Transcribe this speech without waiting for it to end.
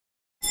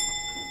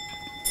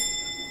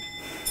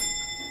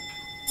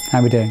How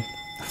are we doing?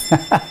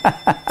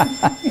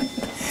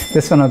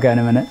 This one will go in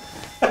a minute.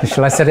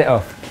 Shall I set it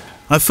off?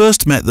 I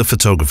first met the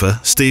photographer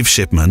Steve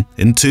Shipman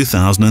in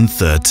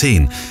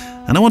 2013,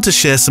 and I want to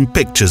share some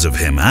pictures of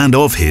him and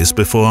of his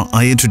before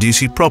I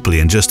introduce you properly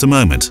in just a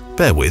moment.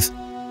 Bear with.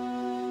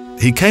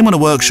 He came on a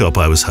workshop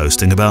I was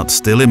hosting about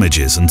still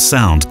images and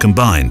sound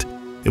combined.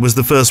 It was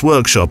the first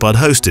workshop I'd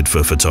hosted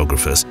for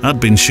photographers. I'd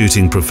been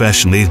shooting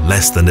professionally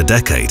less than a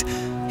decade.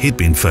 He'd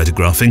been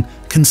photographing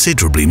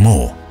considerably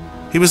more.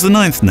 He was the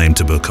 9th name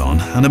to book on,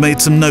 and I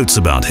made some notes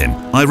about him.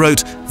 I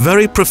wrote,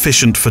 very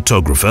proficient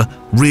photographer,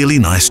 really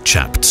nice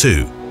chap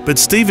too. But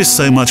Steve is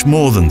so much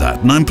more than that,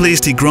 and I'm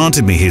pleased he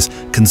granted me his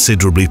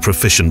considerably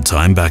proficient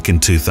time back in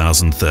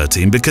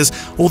 2013 because,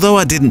 although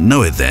I didn't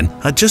know it then,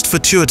 I just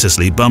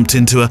fortuitously bumped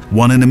into a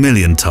 1 in a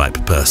million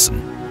type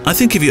person. I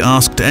think if you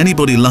asked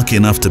anybody lucky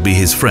enough to be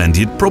his friend,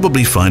 you'd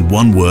probably find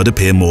one word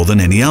appear more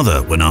than any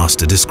other when asked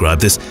to describe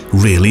this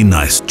really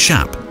nice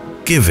chap: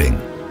 giving.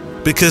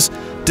 Because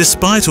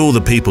despite all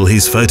the people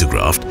he's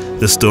photographed,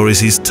 the stories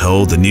he's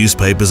told, the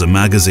newspapers and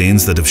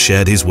magazines that have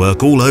shared his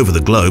work all over the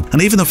globe,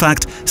 and even the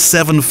fact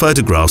 7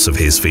 photographs of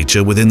his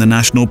feature within the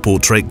National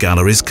Portrait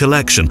Gallery's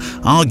collection,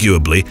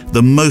 arguably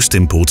the most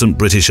important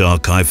British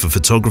archive for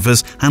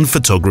photographers and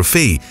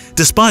photography.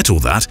 Despite all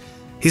that,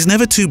 he's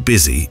never too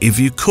busy if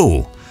you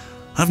call.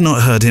 I've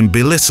not heard him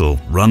belittle,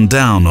 run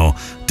down or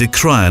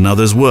decry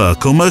another's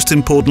work, or most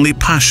importantly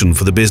passion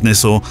for the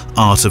business or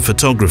art of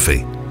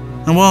photography.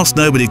 And whilst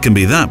nobody can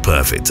be that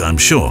perfect, I'm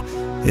sure,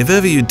 if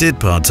ever you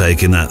did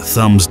partake in that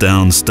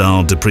thumbs-down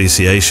style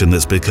depreciation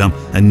that's become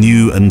a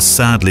new and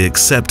sadly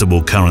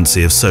acceptable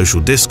currency of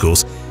social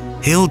discourse,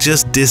 he'll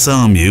just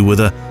disarm you with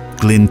a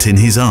glint in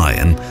his eye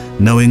and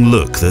knowing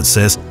look that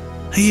says,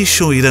 are you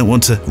sure you don't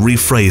want to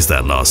rephrase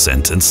that last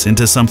sentence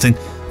into something,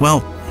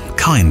 well,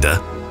 kinda?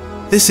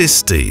 This is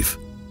Steve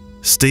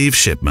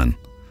Shipman,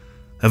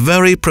 a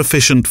very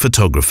proficient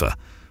photographer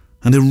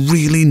and a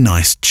really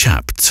nice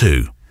chap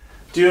too.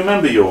 Do you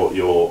remember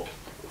your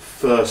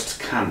first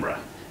camera?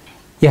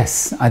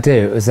 Yes, I do.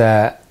 It was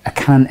a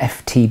Canon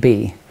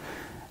FTB,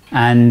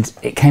 and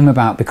it came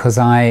about because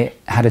I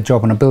had a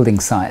job on a building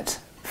site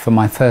for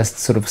my first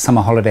sort of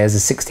summer holiday as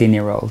a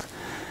 16-year-old,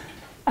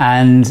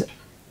 and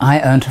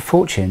I earned a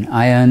fortune.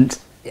 I earned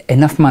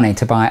enough money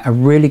to buy a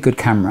really good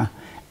camera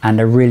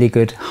and a really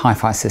good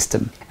hi-fi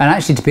system. And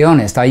actually, to be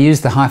honest, I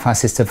used the hi-fi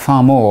system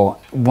far more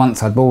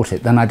once I bought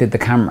it than I did the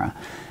camera.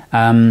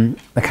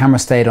 The camera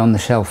stayed on the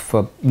shelf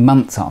for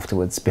months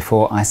afterwards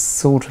before I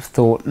sort of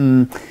thought,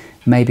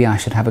 maybe I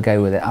should have a go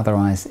with it,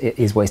 otherwise it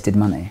is wasted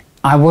money.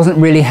 I wasn't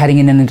really heading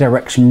in any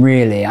direction,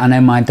 really. I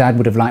know my dad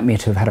would have liked me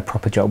to have had a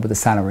proper job with a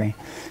salary.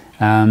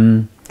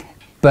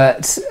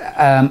 But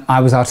I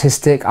was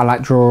artistic, I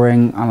liked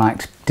drawing, I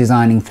liked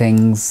designing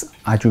things,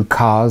 I drew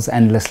cars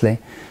endlessly.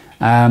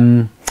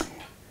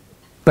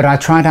 But I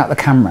tried out the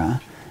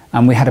camera,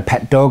 and we had a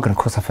pet dog, and of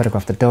course I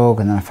photographed the dog,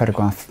 and then I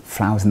photographed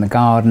flowers in the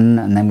garden,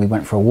 and then we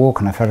went for a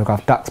walk and I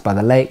photographed ducks by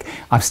the lake.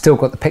 I've still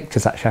got the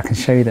pictures, actually, I can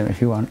show you them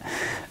if you want.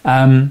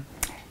 And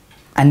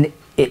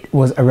it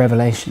was a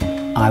revelation.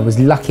 I was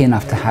lucky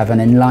enough to have an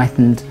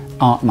enlightened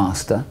art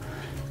master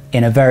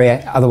in a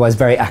otherwise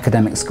very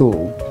academic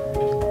school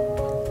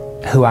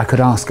who I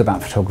could ask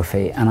about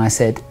photography, and I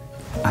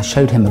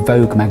showed him a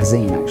Vogue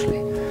magazine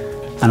actually,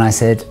 and I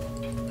said,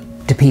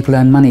 do people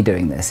earn money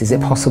doing this? Is it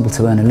possible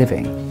to earn a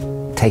living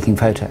taking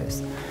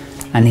photos?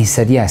 And he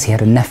said yes. He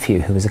had a nephew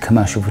who was a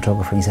commercial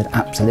photographer, and he said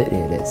absolutely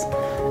it is.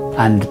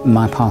 And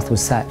my path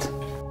was set.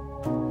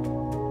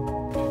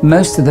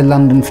 Most of the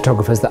London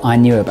photographers that I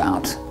knew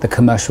about, the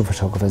commercial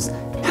photographers,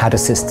 had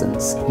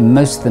assistants.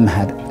 Most of them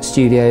had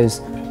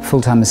studios,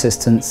 full-time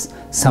assistants.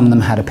 Some of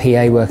them had a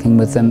PA working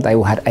with them. They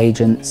all had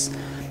agents,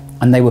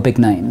 and they were big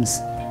names.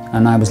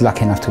 And I was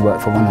lucky enough to work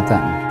for one of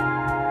them.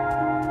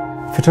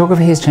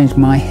 Photography has changed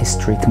my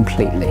history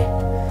completely.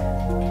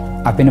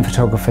 I've been a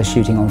photographer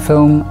shooting on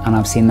film, and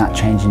I've seen that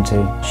change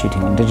into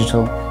shooting on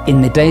digital.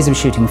 In the days of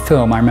shooting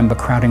film, I remember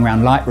crowding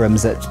around light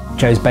rooms at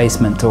Joe's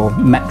Basement or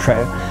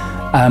Metro,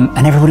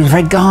 and everybody was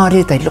very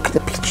guarded. They'd look at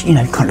the picture, you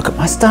know, you can't look at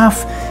my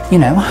stuff, you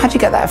know, how'd you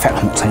get that effect?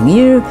 I'm not telling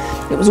you.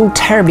 It was all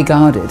terribly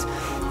guarded.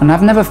 And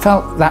I've never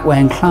felt that way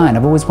inclined.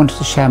 I've always wanted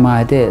to share my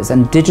ideas,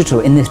 and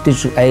in this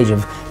digital age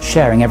of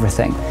sharing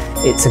everything,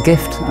 it's a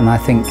gift. And I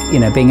think, you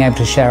know, being able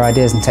to share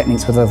ideas and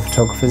techniques with other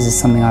photographers is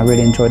something I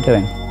really enjoy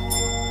doing.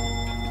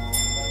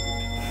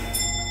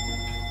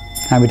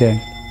 How are we doing?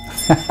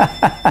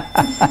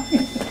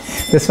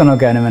 This one will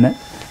go in a minute.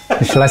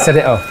 Shall I set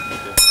it off?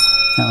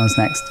 That one's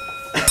next.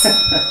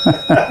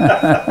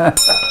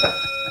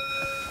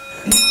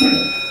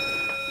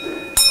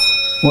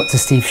 What's a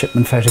Steve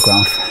Shipman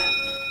photograph?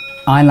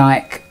 I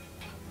like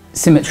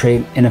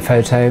symmetry in a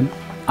photo.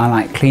 I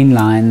like clean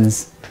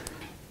lines.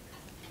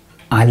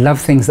 I love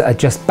things that are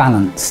just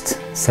balanced.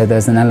 So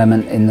there's an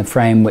element in the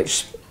frame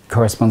which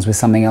corresponds with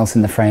something else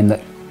in the frame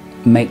that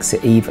makes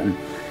it even.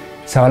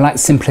 So I like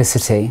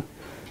simplicity.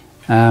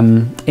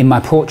 In my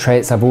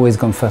portraits, I've always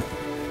gone for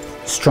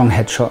strong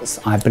headshots.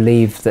 I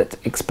believe that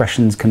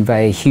expressions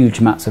convey huge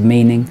amounts of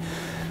meaning.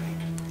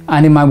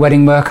 And in my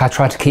wedding work, I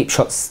try to keep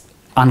shots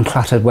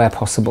uncluttered where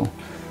possible.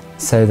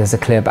 So there's a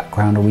clear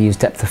background, or we use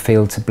depth of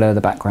field to blur the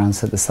background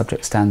so the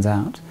subject stands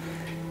out.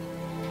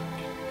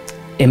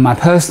 In my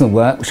personal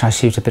work, which I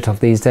shoot a bit of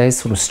these days,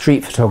 sort of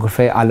street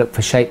photography, I look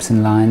for shapes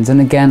and lines.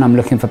 And again, I'm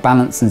looking for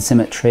balance and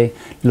symmetry,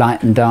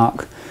 light and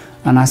dark.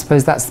 And I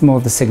suppose that's more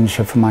of the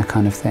signature for my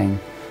kind of thing.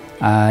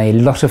 A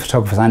lot of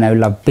photographers I know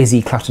love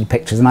busy, cluttered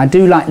pictures, and I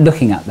do like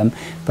looking at them,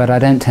 but I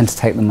don't tend to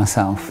take them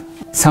myself.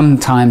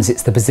 Sometimes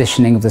it's the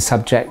positioning of the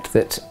subject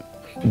that,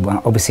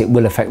 well, obviously it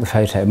will affect the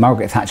photo.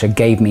 Margaret Thatcher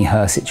gave me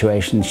her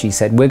situation. She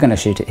said, we're going to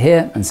shoot it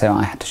here, and so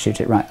I had to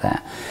shoot it right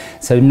there.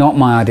 So not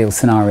my ideal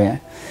scenario.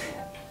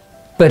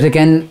 But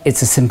again,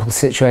 it's a simple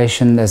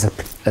situation. There's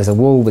a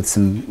wall with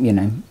some, you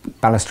know,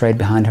 balustrade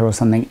behind her or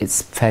something.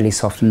 It's fairly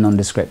soft and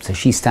nondescript, so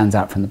she stands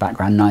out from the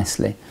background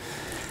nicely.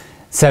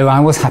 So I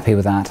was happy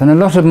with that. And a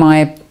lot of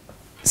my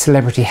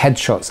celebrity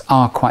headshots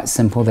are quite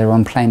simple. They're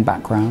on plain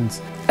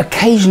backgrounds.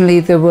 Occasionally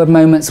there were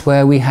moments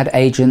where we had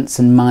agents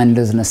and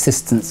minders and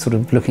assistants sort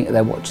of looking at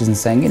their watches and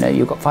saying, you know,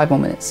 you've got 5 more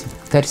minutes,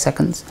 30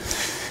 seconds.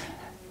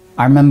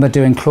 I remember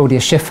doing Claudia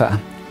Schiffer,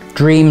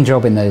 dream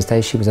job in those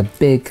days. She was a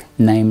big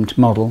named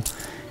model.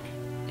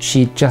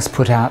 She just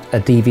put out a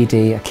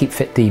DVD, a Keep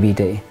Fit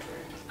DVD,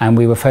 and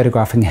we were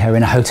photographing her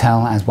in a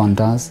hotel, as one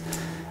does,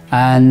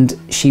 and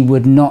she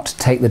would not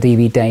take the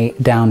DVD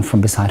down from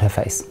beside her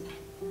face.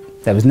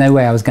 There was no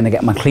way I was going to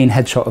get my clean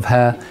headshot of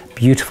her,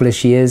 beautiful as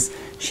she is.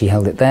 She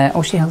held it there,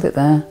 or she held it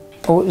there,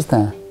 or it was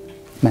there.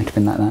 It might have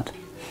been like that.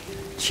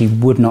 She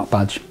would not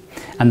budge,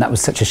 and that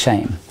was such a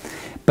shame.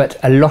 But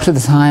a lot of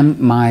the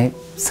time, my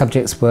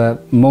subjects were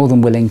more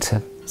than willing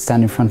to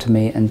stand in front of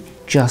me and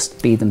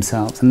just be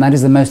themselves, and that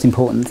is the most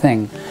important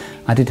thing.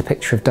 I did a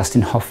picture of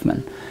Dustin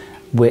Hoffman,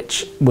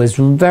 which was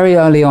very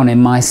early on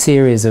in my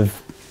series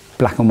of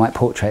black and white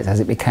portraits as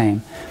it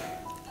became.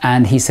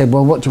 And he said,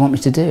 well, what do you want me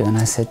to do? And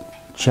I said,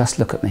 just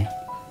look at me.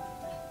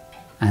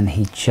 And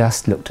he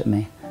just looked at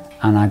me,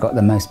 and I got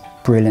the most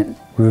brilliant,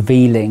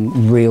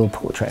 revealing, real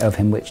portrait of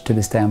him, which to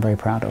this day I'm very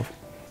proud of.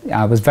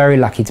 I was very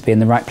lucky to be in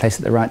the right place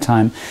at the right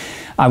time.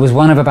 I was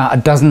one of about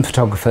a dozen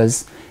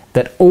photographers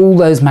that all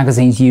those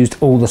magazines used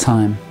all the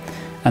time.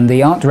 And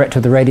the art director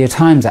of the Radio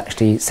Times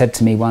actually said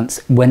to me once,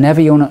 whenever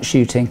you're not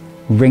shooting,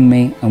 ring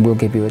me and we'll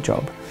give you a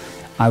job.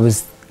 I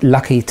was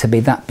lucky to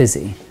be that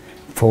busy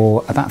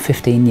for about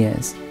 15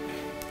 years.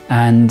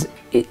 And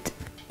it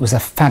was a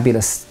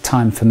fabulous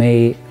time for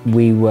me.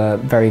 We were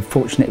very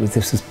fortunate.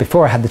 This was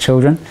before I had the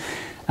children.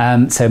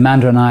 So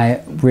Amanda and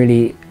I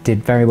really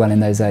did very well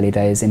in those early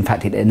days. In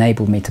fact, it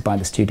enabled me to buy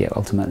the studio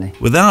ultimately.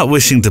 Without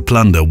wishing to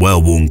plunder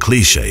well-worn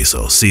cliches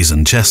or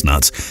seasoned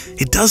chestnuts,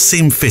 it does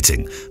seem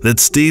fitting that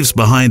Steve's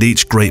Behind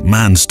Each Great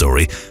Man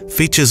story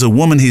features a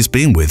woman he's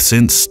been with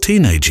since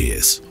teenage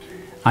years.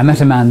 I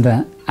met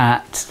Amanda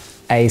at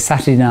a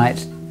Saturday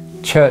night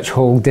church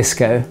hall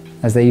disco,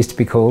 as they used to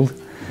be called.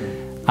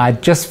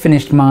 I'd just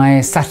finished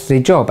my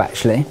Saturday job,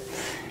 actually.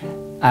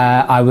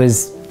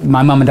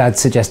 My mum and dad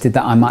suggested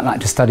that I might like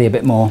to study a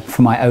bit more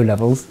for my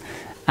O-levels.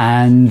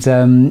 And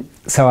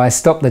so I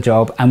stopped the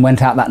job and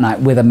went out that night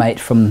with a mate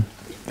from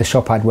the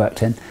shop I'd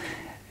worked in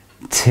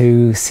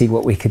to see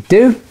what we could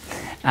do.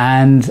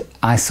 And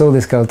I saw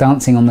this girl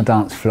dancing on the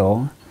dance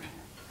floor,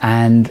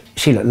 and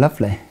she looked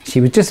lovely. She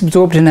was just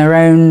absorbed in her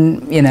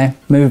own, you know,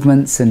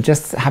 movements and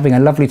just having a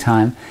lovely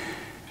time.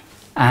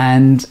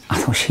 And I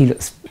thought, she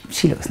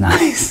looks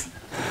nice.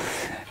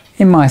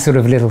 In my sort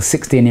of little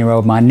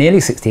 16-year-old mind, nearly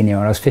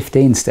 16-year-old, I was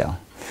 15 still.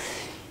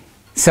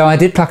 So I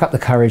did pluck up the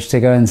courage to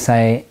go and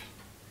say,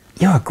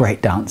 you're a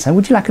great dancer,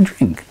 would you like a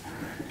drink?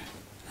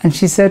 And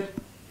she said,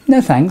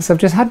 no thanks, I've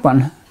just had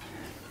one.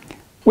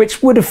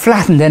 Which would have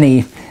flattened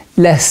any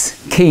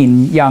less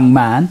keen young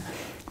man.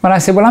 But I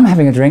said, well, I'm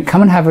having a drink,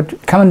 come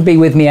and be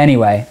with me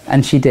anyway.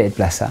 And she did,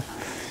 bless her.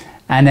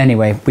 And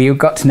anyway, we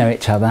got to know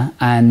each other,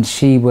 and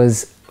she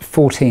was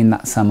 14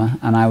 that summer,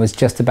 and I was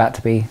just about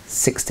to be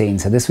 16.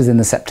 So this was in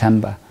the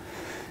September.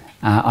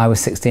 I was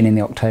 16 in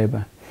the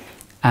October.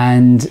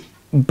 And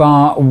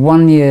bar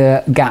 1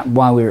 year gap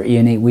while we were at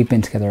uni, we've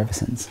been together ever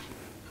since.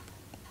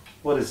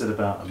 What is it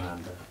about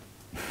Amanda?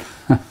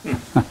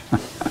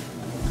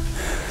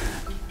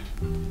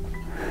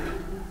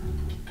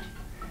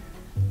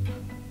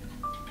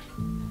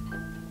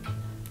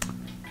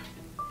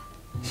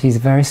 She's a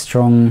very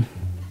strong,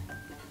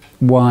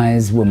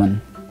 wise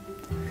woman.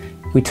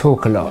 We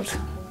talk a lot.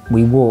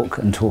 We walk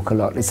and talk a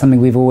lot. It's something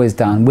we've always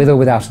done, with or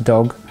without a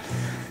dog.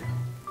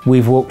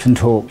 We've walked and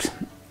talked.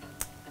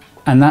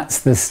 And that's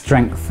the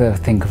strength, I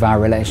think, of our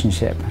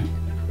relationship.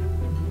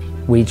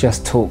 We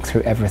just talk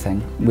through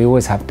everything. We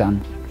always have done.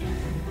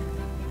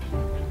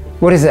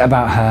 What is it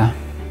about her?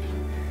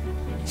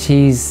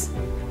 She's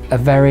a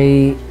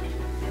very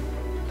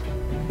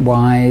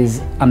wise,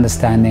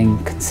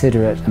 understanding,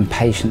 considerate and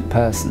patient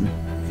person.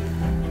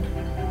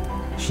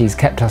 She's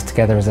kept us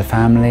together as a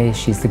family.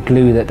 She's the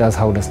glue that does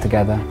hold us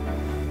together.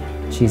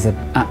 She's an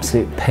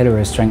absolute pillar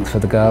of strength for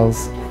the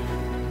girls,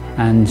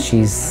 and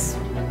she's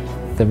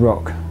the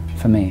rock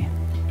for me.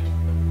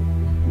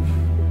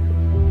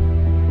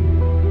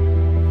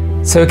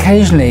 So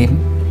occasionally,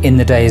 in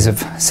the days of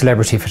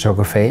celebrity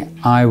photography,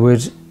 I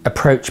would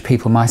approach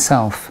people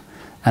myself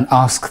and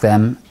ask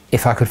them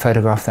if I could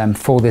photograph them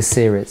for this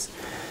series.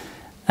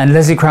 And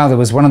Leslie Crowther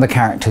was one of the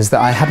characters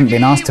that I hadn't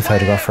been asked to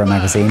photograph for a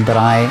magazine, but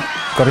I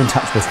got in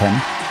touch with him.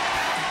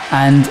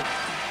 And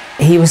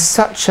he was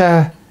such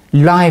a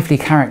lively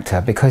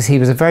character because he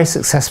was a very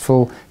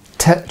successful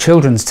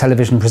children's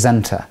television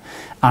presenter.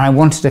 And I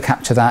wanted to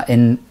capture that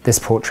in this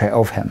portrait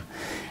of him.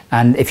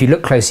 And if you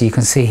look closer, you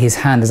can see his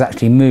hand has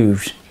actually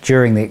moved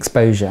during the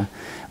exposure,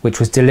 which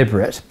was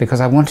deliberate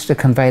because I wanted to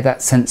convey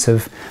that sense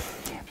of,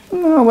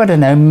 oh, I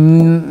don't know,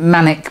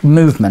 manic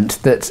movement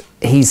that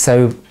he's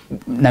so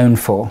known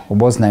for, or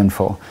was known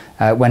for,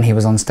 when he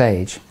was on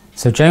stage.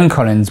 So Joan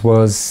Collins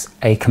was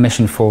a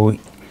commission for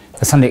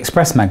the Sunday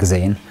Express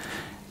magazine.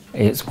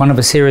 It's one of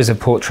a series of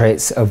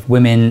portraits of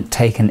women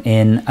taken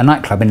in a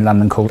nightclub in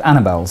London called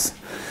Annabelle's.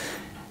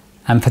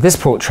 And for this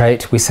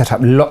portrait, we set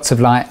up lots of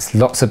lights,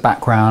 lots of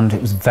background.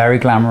 It was very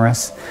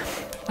glamorous.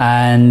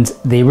 And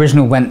the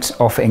original went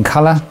off in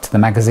colour to the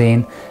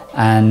magazine,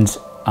 and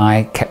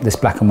I kept this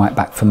black and white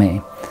back for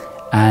me.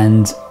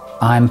 And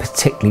I'm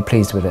particularly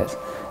pleased with it.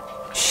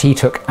 She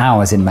took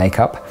hours in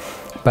makeup,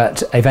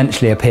 but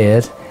eventually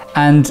appeared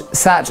and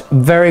sat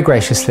very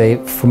graciously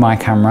for my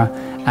camera.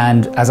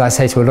 And as I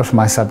say to a lot of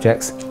my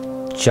subjects,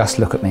 just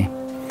look at me.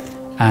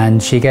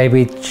 And she gave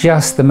me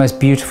just the most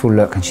beautiful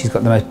look, and she's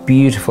got the most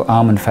beautiful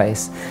almond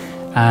face.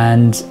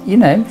 And you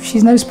know,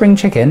 she's no spring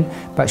chicken,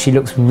 but she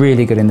looks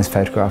really good in this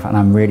photograph, and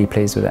I'm really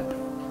pleased with it.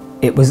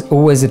 It was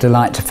always a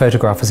delight to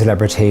photograph a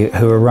celebrity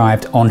who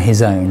arrived on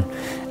his own,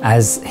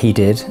 as he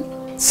did.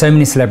 So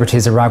many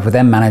celebrities arrived with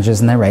their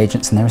managers and their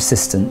agents and their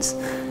assistants,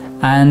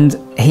 and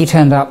he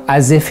turned up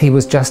as if he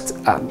was just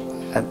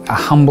a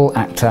humble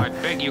actor,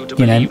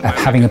 you know,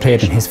 having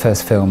appeared in his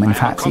first film. In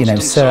fact, you know,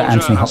 Sir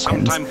Anthony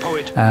Hopkins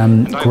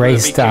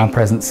graced our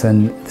presence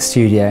in the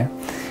studio.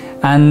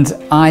 And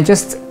I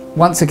just,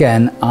 once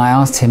again, I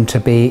asked him to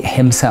be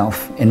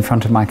himself in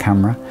front of my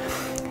camera.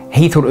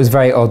 He thought it was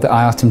very odd that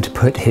I asked him to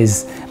put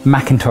his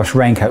Macintosh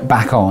raincoat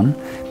back on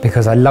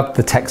because I loved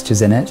the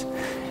textures in it.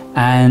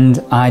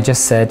 And I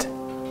just said,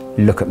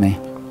 look at me.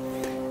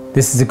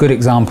 This is a good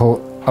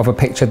example of a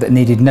picture that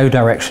needed no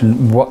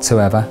direction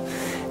whatsoever.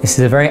 This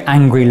is a very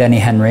angry Lenny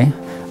Henry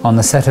on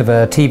the set of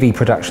a TV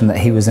production that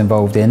he was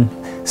involved in,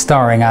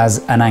 starring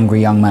as an angry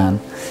young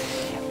man.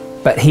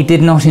 But he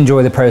did not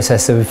enjoy the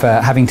process of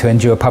having to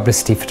endure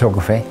publicity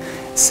photography.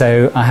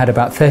 So I had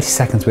about 30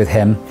 seconds with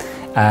him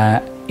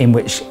in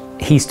which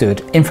he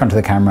stood in front of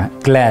the camera,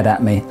 glared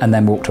at me, and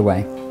then walked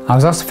away. I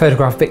was asked to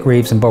photograph Vic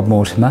Reeves and Bob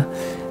Mortimer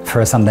for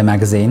a Sunday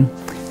magazine.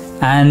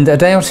 And a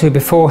day or two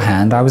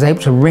beforehand, I was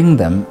able to ring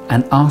them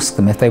and ask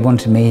them if they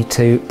wanted me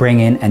to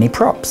bring in any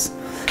props.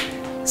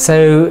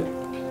 So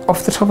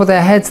off the top of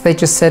their heads, they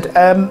just said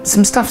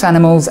some stuffed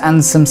animals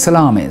and some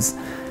salamis.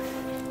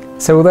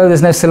 So although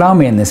there's no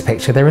salami in this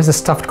picture, there is a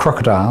stuffed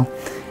crocodile.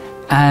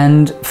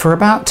 And for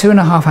about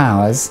 2.5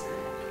 hours,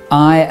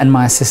 I and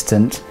my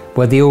assistant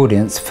were the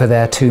audience for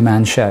their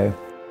two-man show.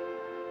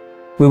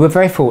 We were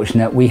very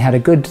fortunate. We had a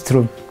good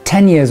sort of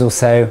 10 years or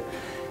so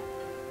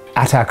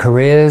at our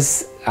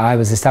careers. I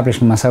was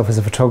establishing myself as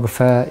a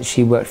photographer.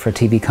 She worked for a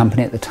TV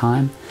company at the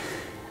time.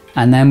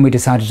 And then we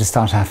decided to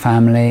start our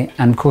family.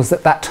 And of course,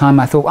 at that time,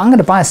 I thought, I'm going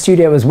to buy a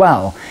studio as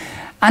well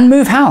and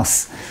move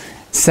house.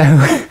 So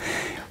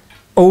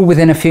all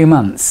within a few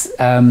months,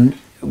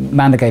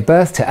 Amanda gave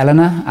birth to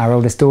Eleanor, our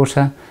oldest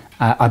daughter.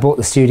 I bought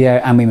the studio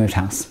and we moved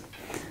house.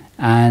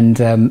 And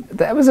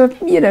that was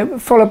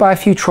followed by a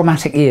few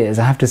traumatic years,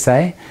 I have to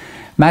say.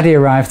 Maddie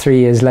arrived 3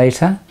 years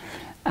later.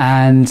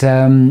 And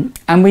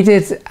we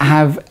did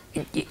have,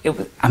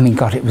 I mean,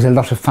 God, it was a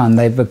lot of fun.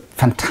 They were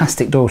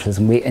fantastic daughters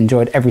and we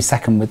enjoyed every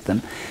second with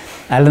them.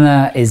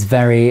 Eleanor is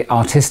very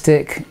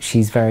artistic.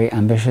 She's very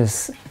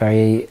ambitious,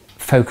 very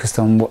focused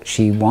on what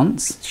she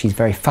wants. She's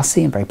very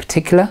fussy and very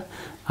particular.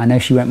 I know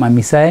she won't mind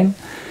me saying.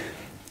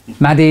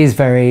 Maddie is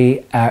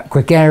very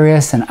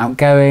gregarious and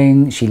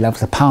outgoing. She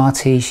loves a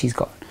party. She's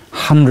got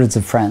hundreds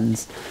of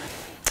friends.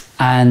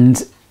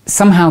 And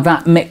somehow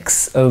that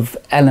mix of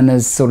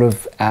Eleanor's sort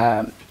of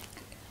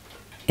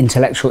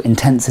intellectual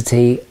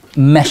intensity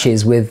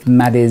meshes with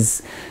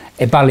Maddie's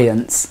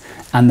ebullience,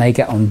 and they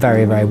get on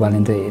very, very well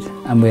indeed.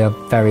 And we are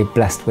very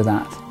blessed with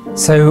that.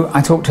 So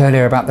I talked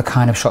earlier about the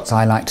kind of shots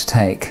I like to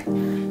take.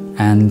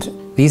 And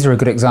these are a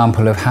good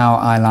example of how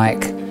I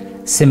like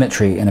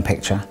symmetry in a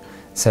picture.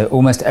 So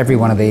almost every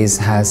one of these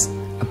has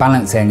a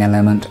balancing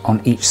element on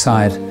each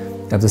side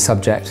of the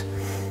subject.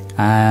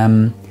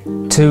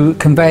 To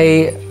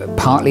convey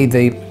partly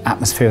the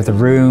atmosphere of the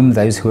room,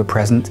 those who are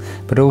present,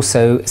 but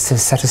also to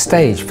set a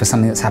stage for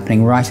something that's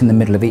happening right in the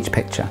middle of each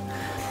picture.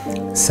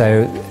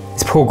 So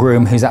this poor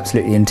groom, who's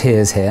absolutely in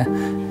tears here,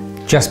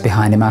 just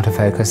behind him out of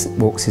focus,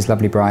 walks his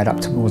lovely bride up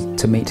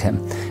to meet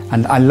him.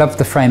 And I love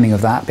the framing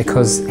of that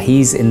because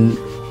he's in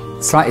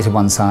slightly to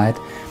one side,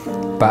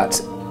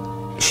 but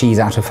she's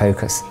out of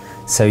focus.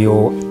 So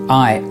your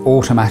eye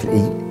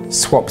automatically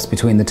swaps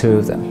between the two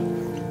of them.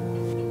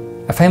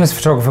 A famous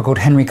photographer called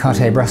Henri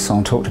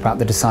Cartier-Bresson talked about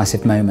the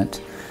decisive moment.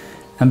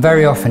 And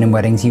very often in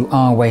weddings you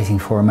are waiting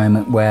for a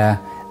moment where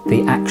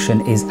the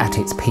action is at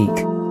its peak.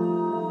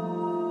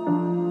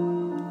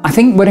 I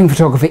think wedding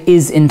photography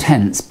is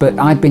intense, but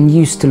I'd been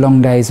used to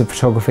long days of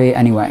photography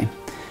anyway.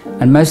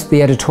 And most of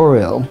the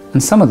editorial,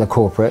 and some of the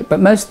corporate, but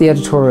most of the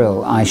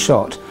editorial I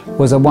shot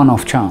was a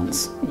one-off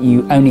chance.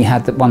 You only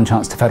had that one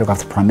chance to photograph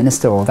the Prime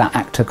Minister or that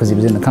actor because he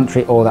was in the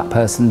country, or that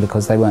person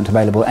because they weren't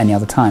available any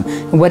other time.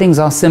 And weddings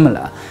are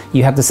similar.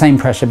 You have the same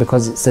pressure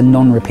because it's a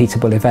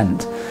non-repeatable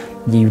event.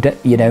 You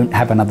don't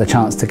have another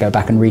chance to go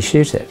back and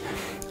reshoot it.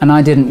 And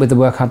I didn't with the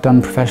work I'd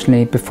done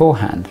professionally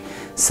beforehand.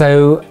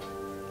 So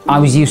I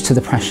was used to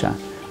the pressure,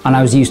 and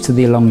I was used to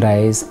the long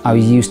days. I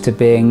was used to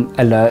being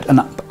alert and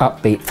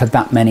upbeat for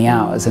that many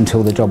hours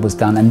until the job was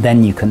done, and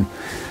then you can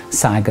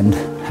sag and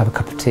have a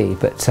cup of tea.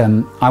 But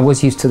I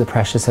was used to the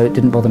pressure, so it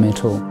didn't bother me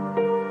at all.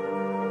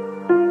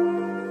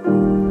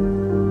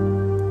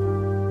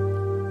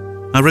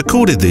 I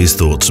recorded these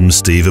thoughts from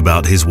Steve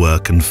about his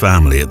work and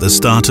family at the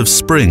start of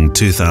spring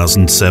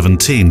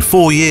 2017,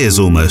 4 years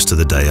almost to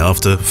the day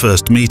after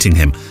first meeting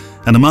him,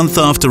 and a month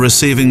after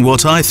receiving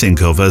what I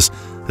think of as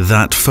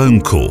that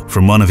phone call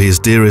from one of his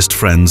dearest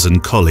friends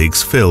and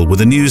colleagues, Phil, with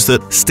the news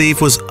that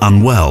Steve was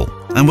unwell.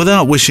 And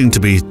without wishing to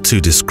be too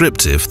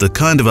descriptive, the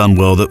kind of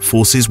unwell that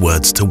forces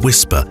words to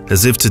whisper,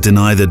 as if to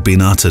deny they'd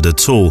been uttered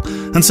at all.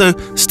 And so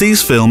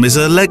Steve's film is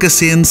a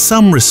legacy in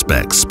some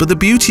respects, but the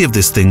beauty of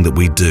this thing that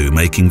we do,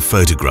 making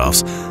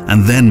photographs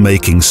and then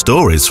making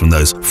stories from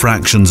those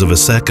fractions of a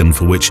second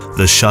for which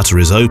the shutter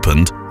is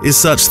opened, is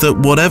such that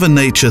whatever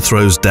nature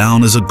throws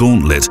down as a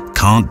gauntlet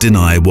can't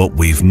deny what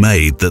we've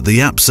made, that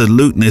the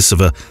absoluteness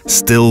of a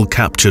still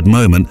captured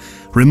moment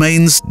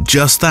remains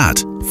just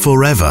that,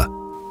 forever.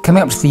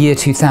 Coming up to the year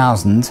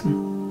 2000,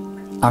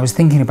 I was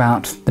thinking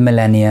about the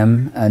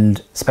millennium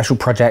and special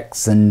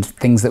projects and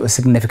things that were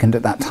significant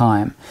at that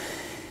time.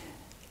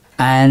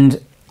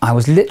 And I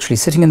was literally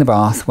sitting in the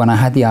bath when I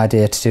had the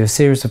idea to do a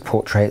series of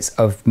portraits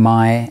of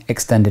my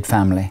extended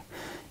family.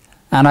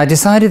 And I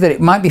decided that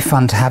it might be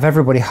fun to have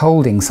everybody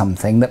holding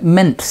something that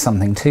meant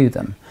something to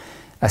them,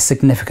 a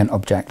significant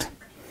object.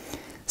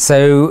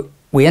 So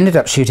we ended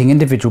up shooting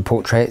individual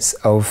portraits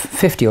of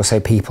 50 or so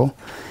people,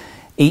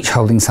 each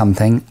holding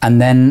something, and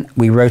then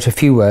we wrote a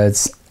few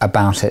words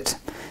about it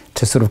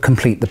to sort of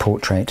complete the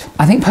portrait.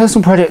 I think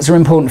personal projects are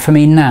important for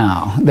me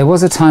now. There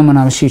was a time when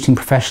I was shooting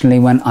professionally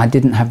when I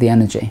didn't have the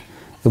energy.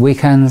 The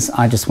weekends,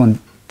 I just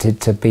wanted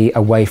to be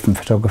away from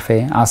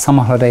photography. Our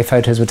summer holiday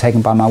photos were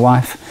taken by my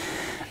wife,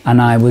 and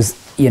I was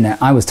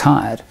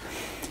tired.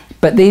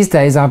 But these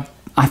days, I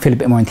feel a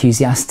bit more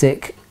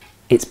enthusiastic.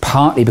 It's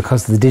partly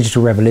because of the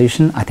digital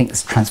revolution. I think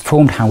it's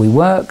transformed how we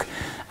work.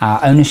 Our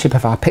ownership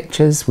of our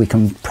pictures, we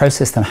can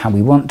process them how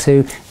we want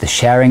to. The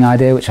sharing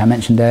idea, which I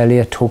mentioned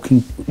earlier,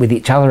 talking with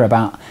each other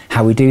about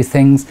how we do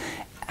things,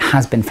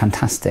 has been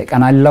fantastic.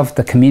 And I love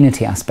the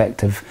community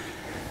aspect of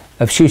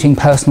shooting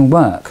personal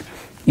work.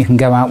 You can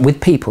go out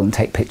with people and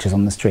take pictures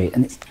on the street,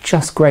 and it's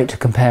just great to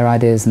compare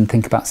ideas and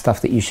think about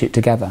stuff that you shoot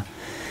together.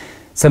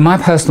 So my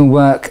personal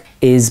work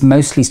is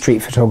mostly street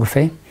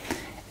photography.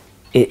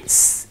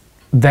 It's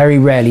very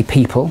rarely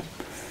people.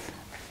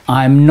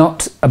 I'm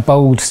not a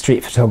bold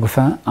street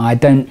photographer. I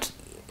don't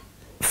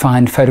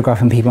find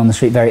photographing people on the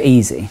street very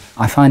easy.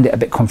 I find it a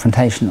bit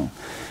confrontational.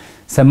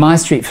 So my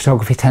street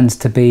photography tends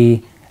to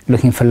be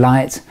looking for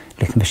light,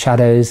 looking for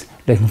shadows,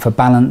 looking for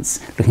balance,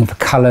 looking for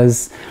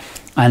colours,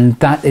 and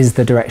that is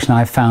the direction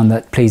I've found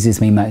that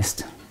pleases me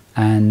most.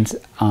 And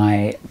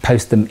I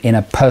post them in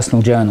a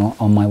personal journal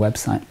on my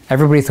website.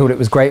 Everybody thought it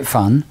was great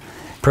fun,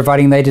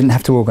 providing they didn't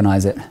have to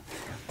organise it.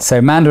 So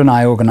Manda and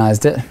I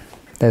organised it.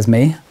 There's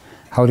me,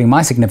 holding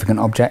my significant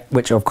object,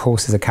 which of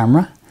course is a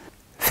camera.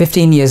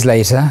 15 years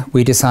later,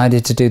 we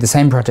decided to do the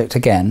same project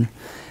again,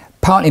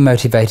 partly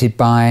motivated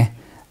by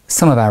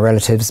some of our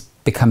relatives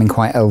becoming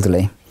quite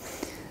elderly.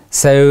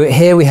 So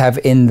here we have,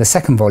 in the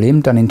second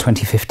volume, done in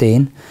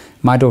 2015,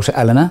 my daughter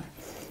Eleanor,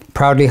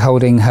 proudly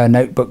holding her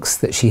notebooks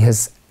that she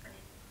has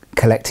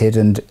collected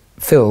and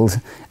filled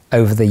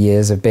over the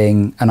years of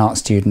being an art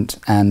student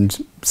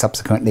and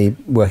subsequently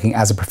working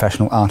as a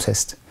professional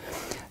artist.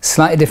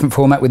 Slightly different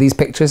format with these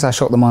pictures. I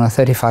shot them on a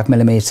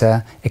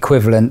 35mm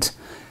equivalent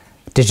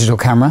digital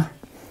camera,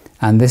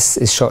 and this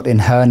is shot in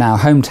her now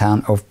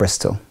hometown of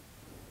Bristol.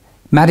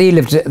 Maddie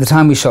lived at the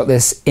time we shot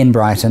this in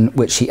Brighton,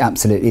 which she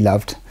absolutely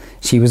loved.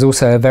 She was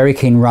also a very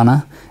keen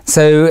runner.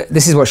 So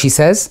this is what she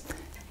says.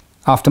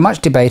 After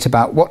much debate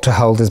about what to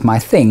hold as my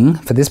thing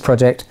for this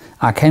project,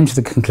 I came to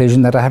the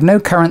conclusion that I have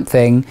no current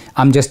thing,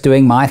 I'm just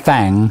doing my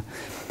thing.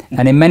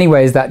 And in many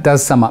ways that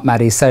does sum up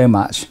Maddie so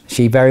much.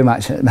 She very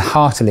much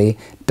heartily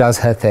does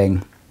her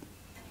thing.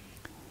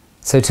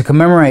 So to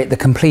commemorate the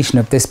completion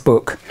of this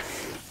book,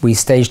 we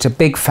staged a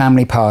big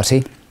family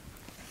party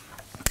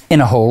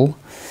in a hall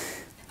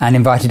and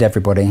invited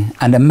everybody.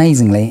 And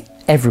amazingly,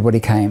 everybody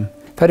came.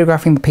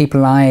 Photographing the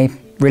people I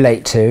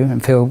relate to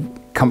and feel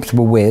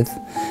comfortable with,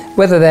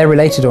 whether they're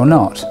related or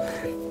not.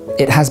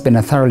 It has been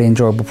a thoroughly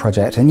enjoyable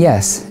project, and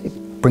yes,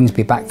 it brings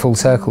me back full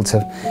circle to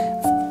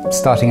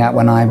starting out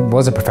when I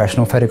was a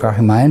professional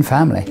photographing my own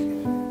family.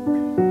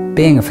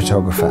 Being a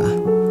photographer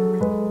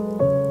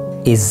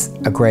is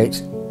a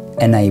great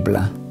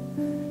enabler.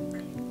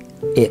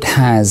 It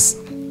has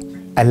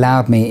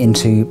allowed me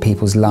into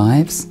people's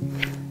lives.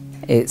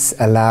 It's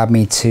allowed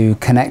me to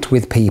connect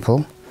with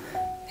people.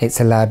 It's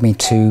allowed me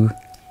to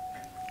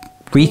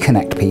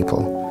reconnect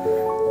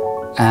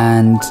people.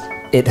 And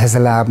it has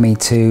allowed me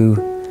to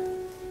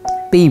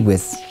be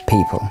with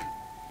people.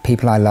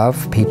 People I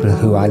love, people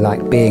who I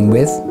like being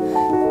with,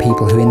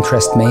 people who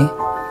interest me,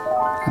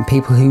 and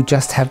people who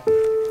just have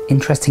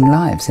interesting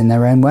lives in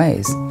their own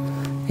ways.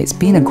 It's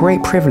been a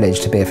great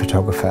privilege to be a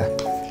photographer,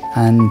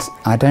 and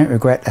I don't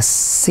regret a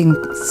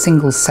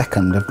single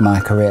second of my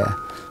career.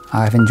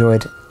 I've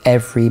enjoyed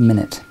every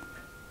minute.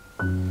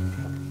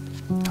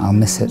 I'll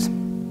miss it.